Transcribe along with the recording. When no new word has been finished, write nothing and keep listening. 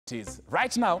It is.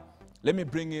 Right now, let me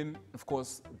bring in, of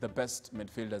course, the best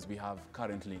midfielders we have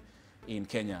currently in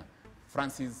Kenya.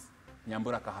 Francis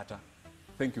Nyambura Kahata,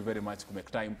 thank you very much for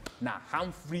making time. Now,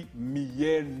 Humphrey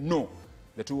Mieno.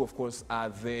 The two, of course, are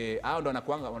the... Hao ndo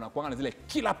wanakuanga na zile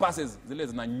killer passes, zile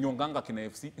zinanyonganga kina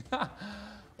FC.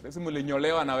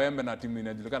 Mulinyolewa na wembe na timu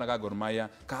inajulikana kama Gor Mahia.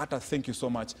 Kahata, thank you so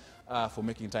much for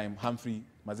making time. Humphrey,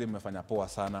 mazee mmefanya poa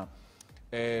sana.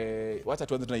 Wacha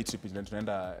tuanze tuna hii trip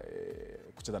tunaenda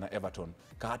kucheza na Everton.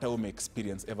 Kahata ume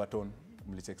experience Everton,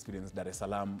 mlicha experience Dar es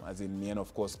Salaam, as in Mieno,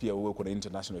 of course, pia wewe kuna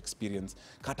international experience.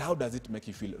 Kahata, how does it make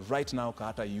you feel? Right now,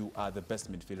 Kahata, you are the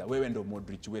best midfielder. Wewe ndo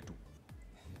Modric wetu.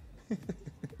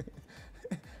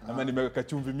 Ama nimeweka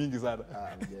chumvi mingi sana.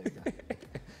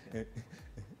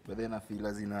 But then I feel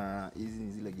as in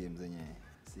hizi zile games zenye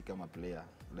si kama player,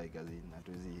 like as in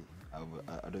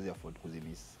hatuwezi afford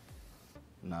kuzimiss.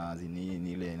 Na as in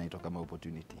ni ile inaitwa kama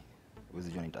opportunity.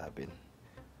 Huwezi jua ita happen.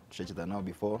 Tushacheza nao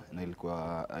before na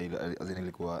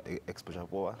ilikuwa exposure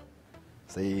poa.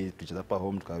 Sasa hii tucheza pa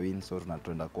home tukawin, so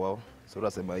tunatenda kwao. So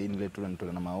tunasema hii ile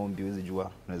tunatoka na maombi, huwezi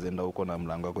jua unaweza enda huko na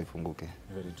mlango wako ifunguke.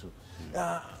 Very true.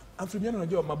 Humphrey Mieno,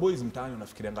 unajua maboys mtaani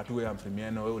unafikirianga tu wewe Humphrey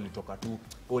Mieno, wewe ulitoka tu,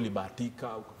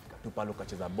 ulibahatika, ukafika tu pale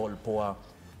ukacheza ball poa.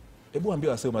 Hebu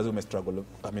ambia wasee mazee umestruggle.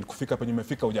 I mean kufika penye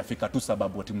umefika hujafika tu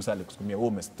sababu timu sale kusukumia wewe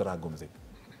umestruggle mzee.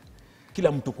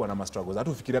 Kila mtu kwa na struggles.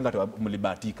 Hata ufikirianga tu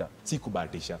mlibahatika, si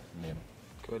kubahatisha Mieno.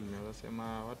 Kweli naweza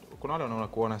sema kuna wale wanaona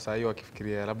kuona saa hiyo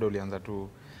wakifikiria labda ulianza tu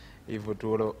hivyo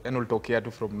tu, yani ulitokea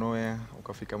tu from nowhere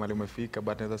ukafika mahali umefika,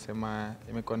 but naweza sema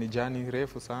imekuwa ni journey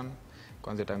refu sana.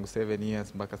 Kwanza tangu 7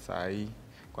 years mpaka saa hii.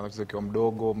 Kwanza kucheza ukiwa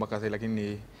mdogo mpaka sasa,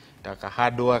 lakini taka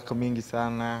hard work mingi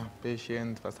sana,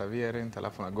 patience, perseverance,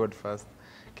 alafu na God first.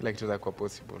 Kila kitu kwa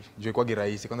possible. Juu kwa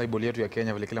rahisi. Kwanza iboli yetu ya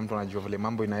Kenya vile kila mtu anajua vile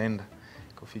mambo inaenda.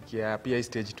 Kufikia pia hii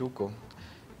stage tuko.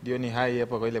 Ndio ni high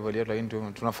hapa kwa ile level yetu,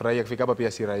 lakini tunafurahia kufika hapa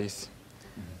pia si rahisi.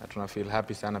 Na tuna feel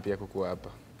happy sana pia kukuwa hapa.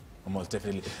 Most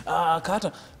definitely.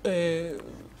 Kahata,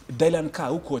 Dylan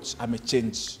Ka, coach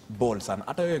amechange ball sana.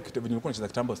 Hata wewe venye ulikuwa unacheza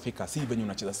kitambo fika, si venye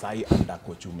unacheza saa hii under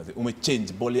coach umeze.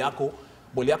 Umechange ball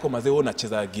yako mazee, wewe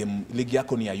unacheza game, ligi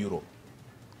yako ni ya Euro.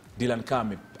 Dylan Ka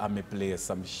ameplay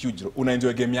some huge role.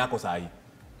 Unaenjoy game yako saa hii?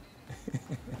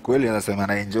 Kweli anasema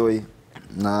na enjoy,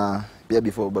 na pia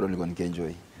before bado nilikuwa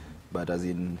nikienjoy. But as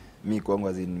in me kwangu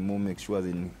as in make sure as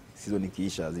in season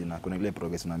ikiisha as in kuna ile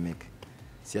progress una make.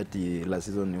 Si ati last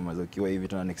season umezokiwa hivi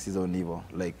tena next season hivyo,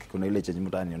 like kuna ile change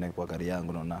mtani nione kwa career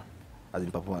yangu, naona as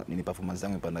in performance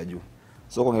yangu imepanda juu.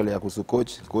 So kwa ile ya kusu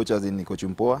coach as in ni coach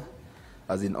mpoa,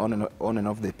 as in on and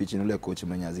off the pitch, ni ile coach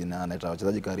mwenye as in anaita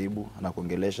wachezaji karibu,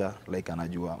 anakuongelesha like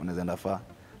anajua unaweza enda far.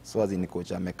 So as in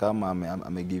coach amekama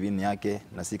amegive in yake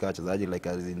na sika wachezaji like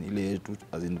as in ile yetu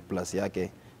as in plus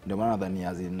yake, ndio maana nadhani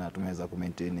as in tumeweza ku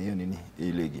maintain hiyo nini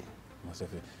hii ligi.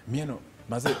 Msafi. Mieno,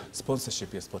 mazee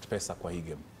sponsorship ya SportPesa kwa hii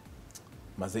game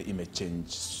mazee imechange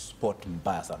sport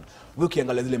mbaya sana. Wewe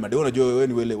ukiangalia zile madeo, unajua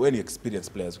wewe ni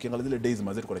experienced players. Ukiangalia zile days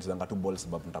mazee tulikuwa tunacheza tu ball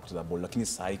sababu tunataka kucheza ball, lakini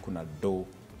sasa hii kuna do,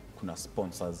 kuna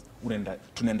sponsors.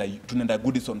 Tunaenda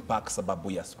Goodison Park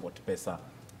sababu ya SportPesa.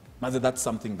 Mazee that's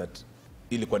something that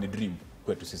ilikuwa ni dream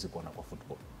kwetu sisi kuona kwa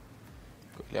football.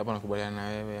 Kweli hapa nakubaliana na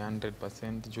wewe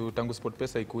 100%. Juu tangu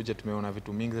SportPesa ikuje tumeona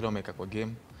vitu mingi zile wameka kwa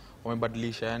game.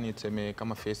 Wamebadilisha, yani tuseme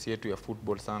kama face yetu ya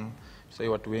football sana. Sasa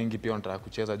watu wengi pia wanataka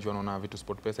kucheza juu wanaona vitu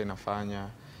SportPesa inafanya.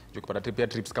 Juu kupata pia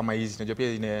trips kama hizi, unajua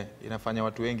pia inafanya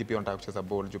watu wengi pia wanataka kucheza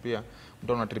ball. Juu pia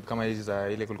mtu ana trip kama hizi za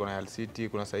ile kulikuwa na Hull City,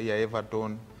 kuna sasa ya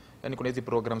Everton. Yani kuna hizi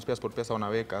programs pia SportPesa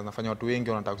wanaweka, zinafanya watu wengi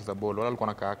wanataka kucheza ball. Wala walikuwa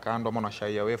wanakaa kando ama wana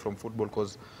shy away from football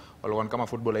cause walikuwa kama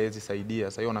football haiwezi saidia.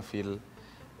 Sasa hiyo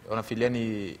wanafeel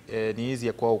yani ni easy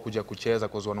ya kwao kuja kucheza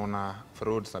cause wanaona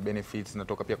frauds na benefits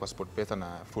zinatoka pia kwa SportPesa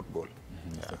na football.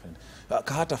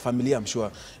 Kahata, familia, I'm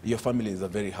sure your family is a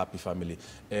very happy family.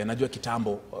 Najua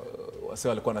kitambo wase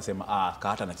walikuwa wanasema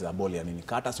Kahata anacheza ball ya nini?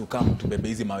 Kahata si ukam tubebe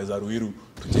hizi mawe za Ruiru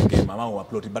tujenge mama wa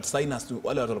upload. But sasa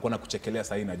wale watu walikuwa nakuchekelea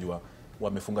sasa najua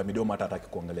wamefunga midomo hata hataki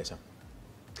kuongelesha.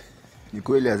 Ni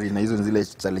kweli azina hizo zile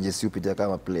challenges upitia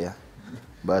kama player.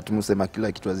 But msema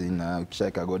kila kitu azina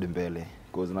ukishaka God mbele.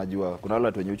 Because unajua kuna wale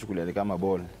watu wenye uchukulia kama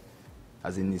ball.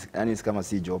 Yani kama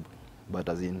si job. But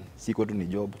si kwetu ni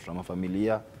job, tuna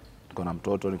familia, tuko na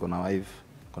mtoto, niko na wife,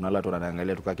 kuna wale watu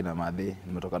wanaangalia tukaki na madhe,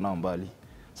 nimetoka nao mbali.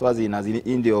 So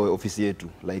hii ndio ofisi yetu,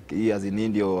 like hii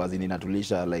ndio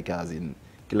inatulisha like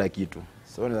kila kitu.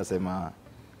 So ninasema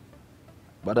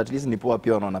but at least ni poa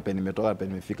pia wanaona penye nimetoka penye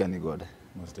nimefika ni God.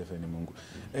 Most definitely Mungu.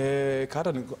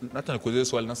 Kahata, hata nikuulize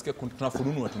swali, nasikia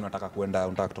tunafununu watu unataka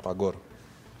kutoka Gor.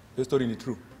 Hiyo story ni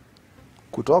true?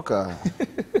 Kutoka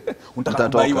unataka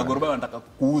kubaiwa Gor Mahia, unataka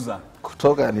kuuza.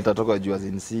 Kutoka nitatoka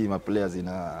juu si ma players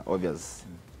ina obvious.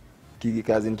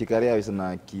 kazi nikikaria wisa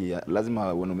na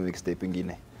lazima uone step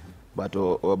ingine.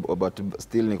 But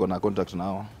still niko na contract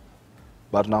nao.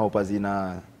 But now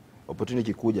pazina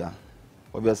opportunity kuja.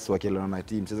 Obviously wakielewana na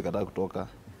team siwezi kataa kutoka.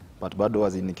 But bado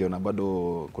nikiona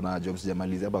bado kuna jobs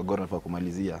sijamalizia hapa Gor nafaa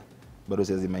kumalizia. Bado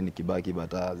siwezi mind nikibaki,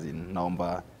 but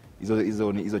naomba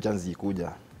hizo chance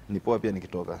zikuja. Ni poa pia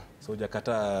nikitoka. So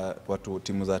hujakata watu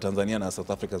timu za Tanzania na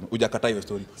South Africa. Hujakata hiyo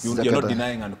story. You're not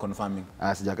denying and confirming.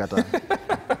 Sijakata.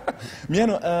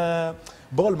 Mieno,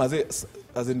 ball maze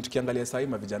tukiangalia sasa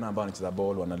hivi vijana ambao wanacheza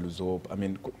ball wana lose hope. I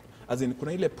mean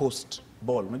kuna ile post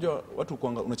ball. Unajua watu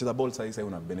unacheza ball sasa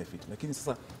una benefit. Lakini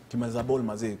sasa kimaliza ball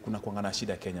maze kuna kuanga na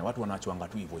shida Kenya. Watu wanaachwanga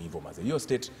tu hivyo maze. Hiyo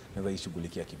state naweza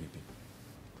ishughulikia kivipi?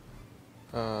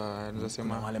 Naweza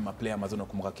sema wale maplayer mazo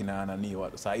nakumbuka kina nani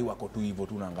sasa hivi wako tu hivyo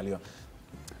tu unaangalia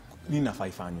nini nafaa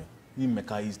ifanywe. Nini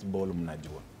mmekaa East ball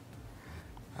mnajua?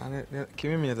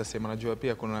 Kimimi naweza sema najua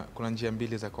pia kuna njia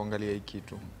mbili za kuangalia hii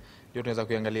kitu. Hiyo tunaweza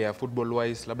kuangalia football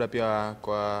wise, labda pia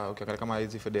kwa ukiangalia kama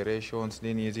hizi federations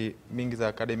nini hizi mingi za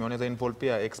academy wanaweza involve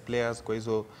pia ex players kwa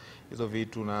hizo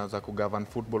vitu na za kugovern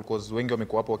football, cause wengi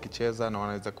wamekuwa hapo wakicheza na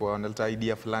wanaweza kuwa wanaleta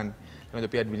idea fulani. Unajua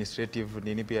pia administrative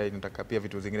nini pia inataka pia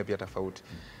vitu zingine pia tofauti.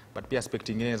 But pia aspect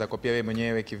nyingine inaweza kuwa pia wewe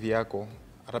mwenyewe kivyako.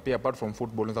 Hata pia apart from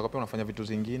football unaweza kuwa pia unafanya vitu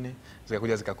zingine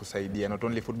zikakuja zikakusaidia, not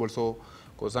only football. So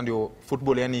kwa ndio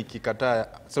football yani ikikataa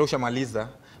sasa ushamaliza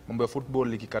mambo ya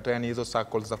football, ikikataa yani hizo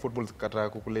circles za football zikataa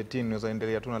kukuletea, unaweza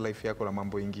endelea tu na life yako na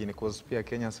mambo mengine, cause pia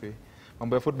Kenya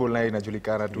mambo ya football nayo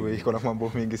inajulikana tu iko na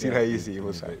mambo mengi, si rahisi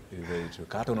hivyo sana. Very true.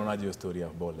 Kahata unaonaje hiyo story ya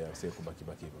ball ya sasa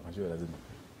kubaki hivyo? Unajua lazima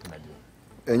tunajua.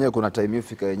 Yenyewe kuna time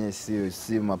ifika yenyewe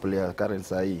si ma player current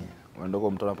sahi.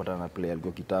 Ndoko mtu anapata na player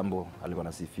alikuwa kitambo, alikuwa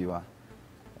nasifiwa.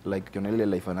 Like kuna ile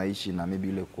life anaishi na maybe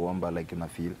ile kuomba like una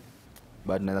feel.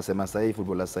 But naweza sema sahi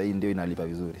football sahi ndio inalipa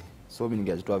vizuri. So mimi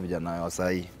ningejitoa vijana wa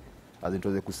sahi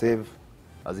tuweze kusave,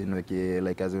 niweke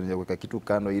like kuweka kitu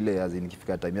kando ile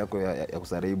nikifika time yako ya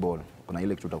kusare ball kuna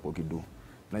ile kitu utakuwa kidu.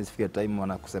 Na isifika time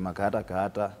wanakusema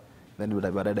Kahata then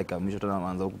baadaye dakika mwisho tena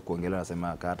wanaanza kuongelea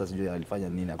nasema Kahata sijui alifanya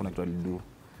nini, hakuna kitu alidu.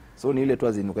 So ni ile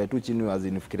tu ukae tu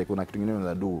chini nifikire kuna kitu kingine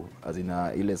unaweza do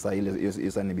ile saa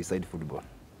ile ni beside football.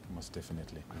 Most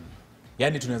definitely.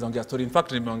 Yaani tunaweza ongea story. In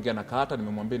fact nimeongea na Kahata,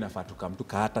 nimemwambia inafaa tukamtu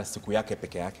Kahata siku yake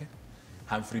peke yake.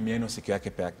 Humphrey Mieno siku yake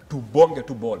peke yake. Tubonge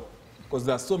tu ball. Because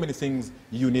there are so many things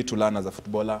you need to learn as a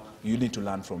footballer. You need to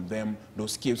learn from them.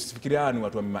 Those skills. Fikiria ni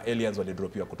watu wa aliens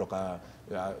walidropiwa kutoka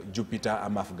Jupiter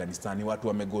ama Afghanistan. Watu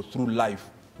wamego through life.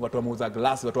 Watu wameuza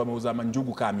glass, watu wameuza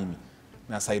manjugu kama mimi.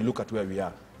 Na say look at where we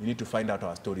are. You need to find out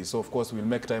our story. So of course we'll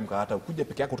make time Kahata kuja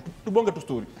peke yako tubonge tu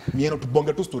story. Mieno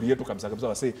tubonge tu story yetu kabisa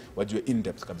wase wajue in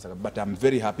depth kabisa. But I'm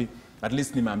very happy at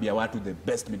least nimeambia watu the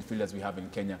best midfielders we have in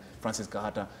Kenya, Francis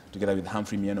Kahata together with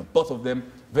Humphrey Mieno. Both of them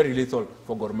very lethal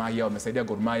for Gor Mahia. Wamesaidia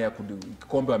Gor Mahia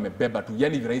kikombe wamebeba tu.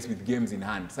 Yani race with games in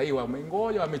hand. Sasa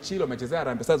wamengoja wamechill wamechezea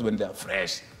Harambee Stars when they are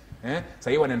fresh.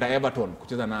 Sasa wanaenda Everton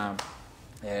kucheza na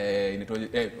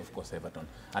of course Everton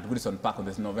at Goodison Park on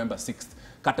this November 6th,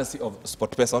 courtesy of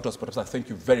SportPesa. Thank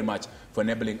you very much for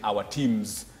enabling our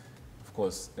teams, of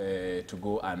course, to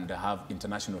go and have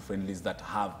international friendlies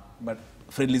but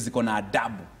friendlies iko na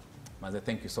adabu. Maze,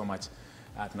 thank you so much.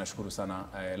 Tunashukuru sana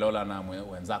Lola na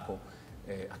wenzako.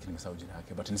 Nimesahau jina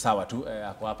yake but ni sawa tu,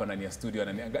 ako hapa ndani ya studio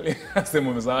ananiangalia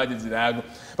sema umesawaje jina yangu.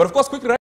 But of course quick